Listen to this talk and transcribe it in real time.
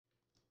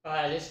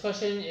Alright, this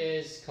question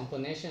is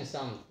combination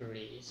sum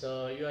 3.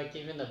 So you are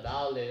given the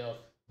value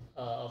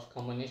of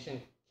combination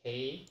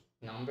k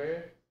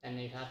number, and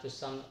you have to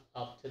sum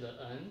up to the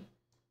n.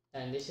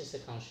 And this is the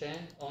constraint.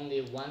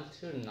 Only 1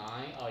 to 9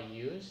 are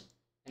used,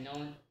 and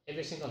on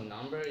every single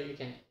number you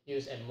can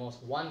use at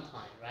most one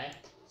time, right?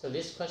 So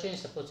this question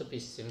is supposed to be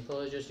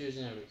simple, just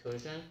using a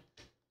recursion.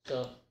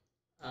 So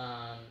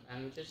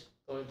I'm just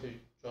going to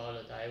draw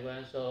the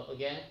diagram. So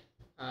again,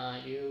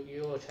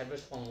 you will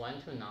traverse from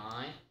 1 to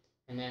 9,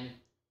 and then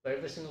for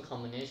every single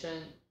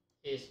combination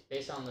is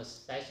based on the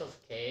size of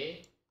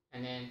k,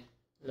 and then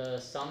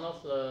the sum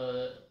of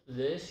the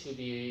list should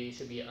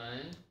be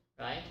n,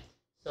 right?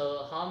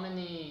 So how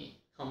many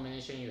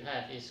combination you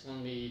have is going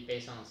to be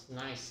based on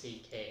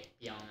 9ck,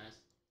 be honest.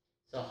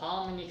 So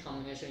how many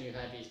combination you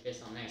have is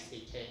based on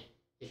 9ck.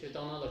 If you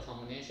don't know the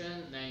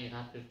combination, then you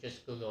have to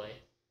just Google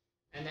it.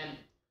 And then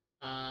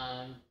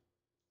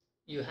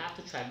you have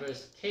to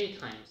traverse k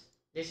times.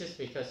 This is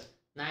because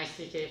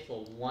 9ck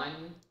for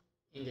one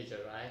integer,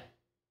 right?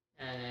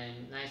 And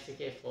then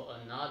 9ck for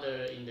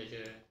another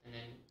integer, and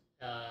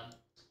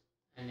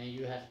then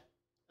you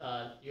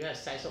have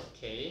size of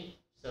k.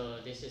 So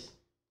this is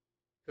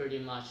pretty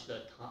much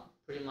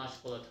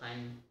for the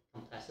time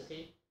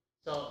complexity.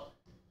 So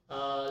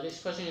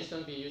this question is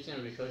going to be using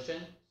recursion.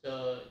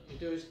 So you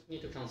do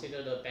need to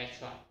consider the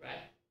backtrack,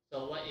 right?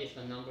 So what if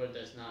the number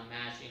does not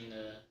match in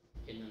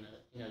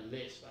a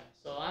list, right?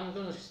 So I'm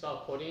going to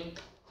start coding.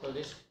 So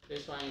this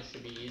one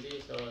should be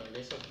easy. So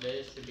list of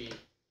list should be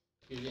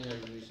using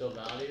a result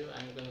value.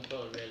 I'm going to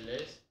call a red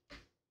list.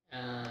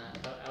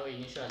 I will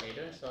initialize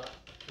later. So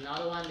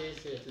another one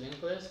is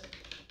linked list.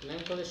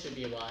 Linked list should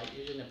be what?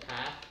 Using the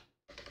path.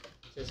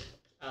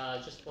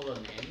 Just follow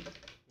name,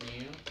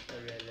 new,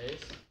 array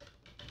list,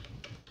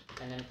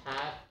 and then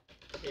path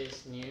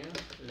is new,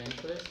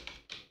 linked list.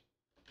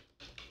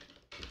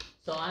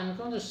 So I'm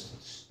going to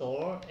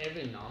store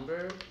every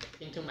number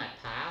into my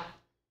path,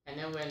 and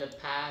then when the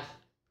path,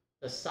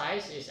 the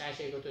size is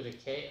actually equal to the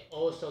k,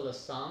 also the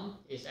sum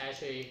is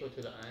actually equal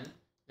to the n,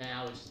 then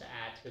I will just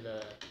add to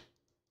the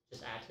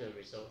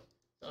result.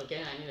 So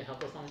again, I need a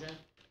helper function.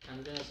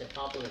 I'm going to say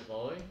public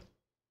void.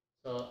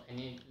 So I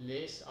need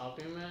list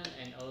argument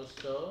and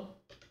also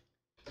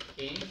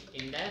int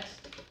index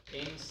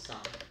in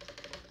sum.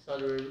 So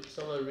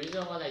the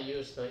reason why I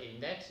use the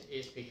index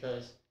is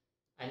because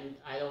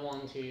I don't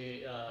want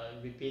to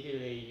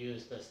repeatedly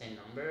use the same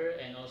number,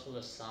 and also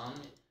the sum.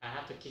 I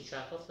have to keep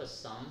track of the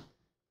sum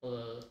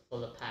for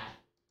the path.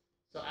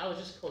 So I will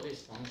just call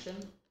this function.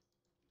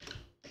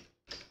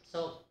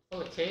 So for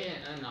the k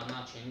and n, I'm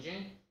not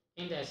changing.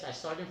 Index I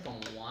starting from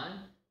 1,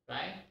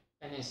 right?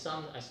 And then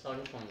sum I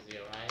starting from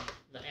 0, right?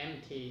 The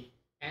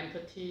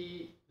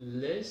empty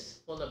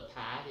list for the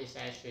path is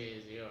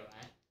actually 0,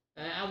 right?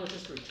 And I will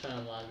just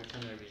return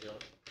the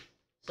result.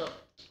 So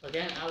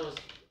again,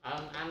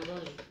 I'm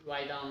going to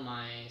write down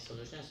my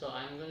solution. So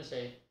I'm going to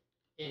say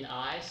in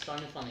I,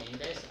 starting from the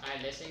index,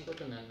 I less than equal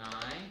to the 9,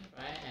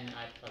 right? And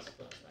I plus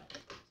plus, right?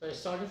 So it's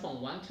starting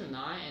from 1 to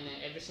 9, and then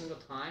every single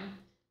time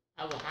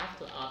I will have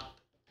to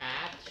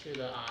add to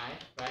the I,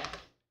 right?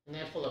 And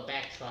then for the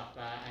backtrack,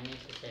 right, I need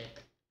to say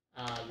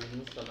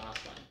remove the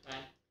last one,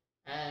 right?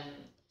 And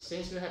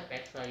since you have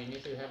backtrack, you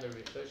need to have a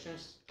recursion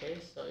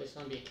case. So it's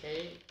going to be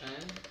k, n,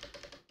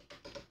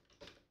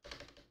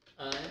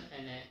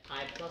 and then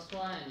I plus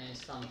 1, and then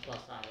sum plus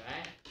I,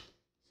 right?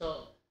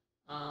 So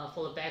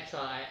for the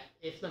backtrack,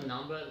 if the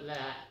number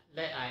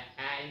that I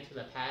add into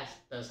the path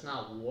does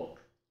not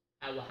work,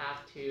 I will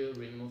have to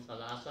remove the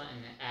last one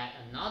and then add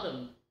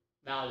another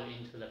value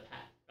into the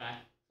path, right?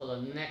 For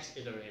the next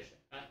iteration,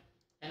 right?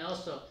 And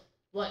also,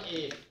 what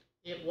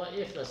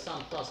if the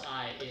sum plus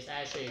I is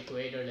actually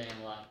greater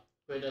than what?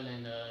 Greater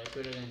than the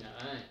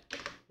n,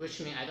 which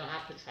means I don't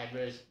have to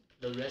traverse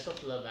the rest of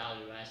the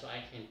value, right? So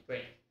I can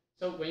break.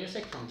 So when you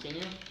say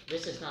continue,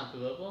 this is not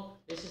doable.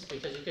 This is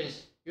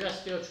because you are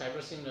still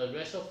traversing the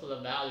rest of the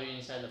value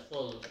inside the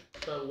for loop.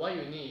 But what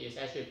you need is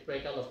actually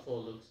break out the for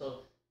loop, so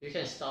you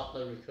can stop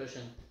the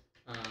recursion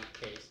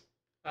case.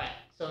 Alright,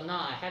 so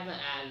now I haven't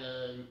added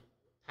the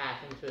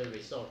path into the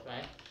result,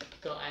 right?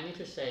 So I need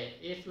to say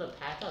if the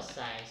path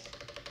size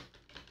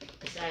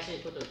is actually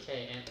equal to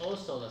k, and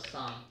also the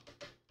sum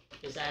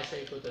is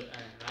actually equal to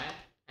n, right?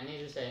 I need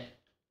to say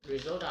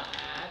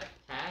result.add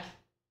path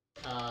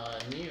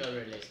new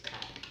array list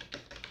path,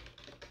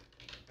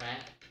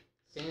 right?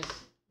 Since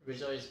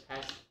result is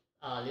path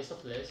list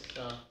of lists,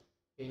 so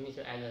you need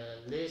to add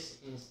a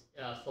list in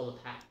for the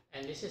path,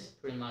 and this is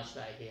pretty much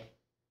right here.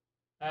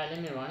 Alright,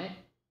 let me run it.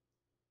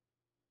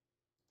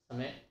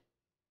 Submit.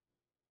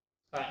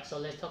 Alright, so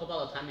let's talk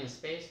about the time and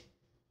space.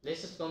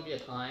 This is going to be a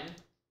time.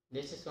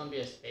 This is going to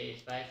be a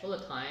space, right? For the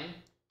time,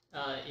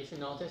 if you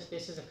notice,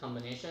 this is a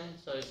combination,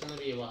 so it's going to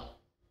be what?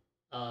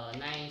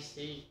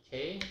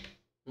 9ck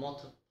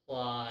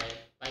multiplied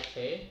by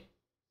k.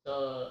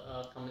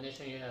 So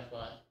combination, you have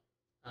what?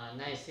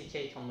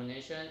 9ck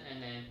combination,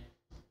 and then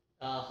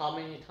how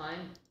many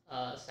times?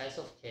 Size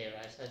of k,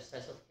 right?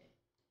 Size of k.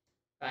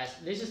 Right,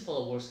 this is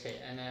for the worst case,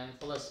 and then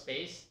for the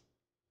space,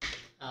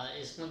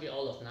 it's gonna be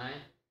all of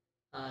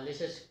 9.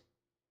 This is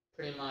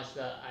pretty much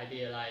the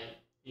idea. Like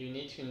you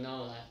need to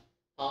know like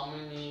how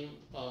many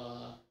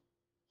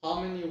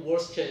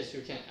worst case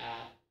you can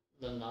add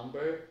the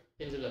number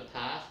into the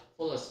path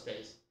for the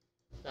space.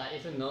 Like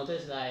if you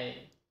notice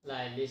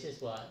like this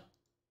is what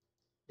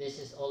this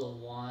is all of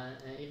 1,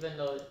 and even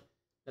though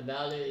the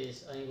value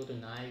is unequal to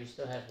 9, you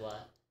still have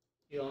what?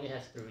 You only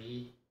have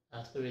 3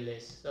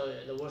 lists. So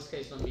the worst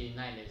case will be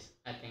 9 lists,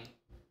 I think.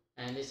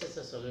 And this is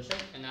the solution,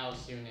 and I will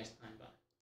see you next time.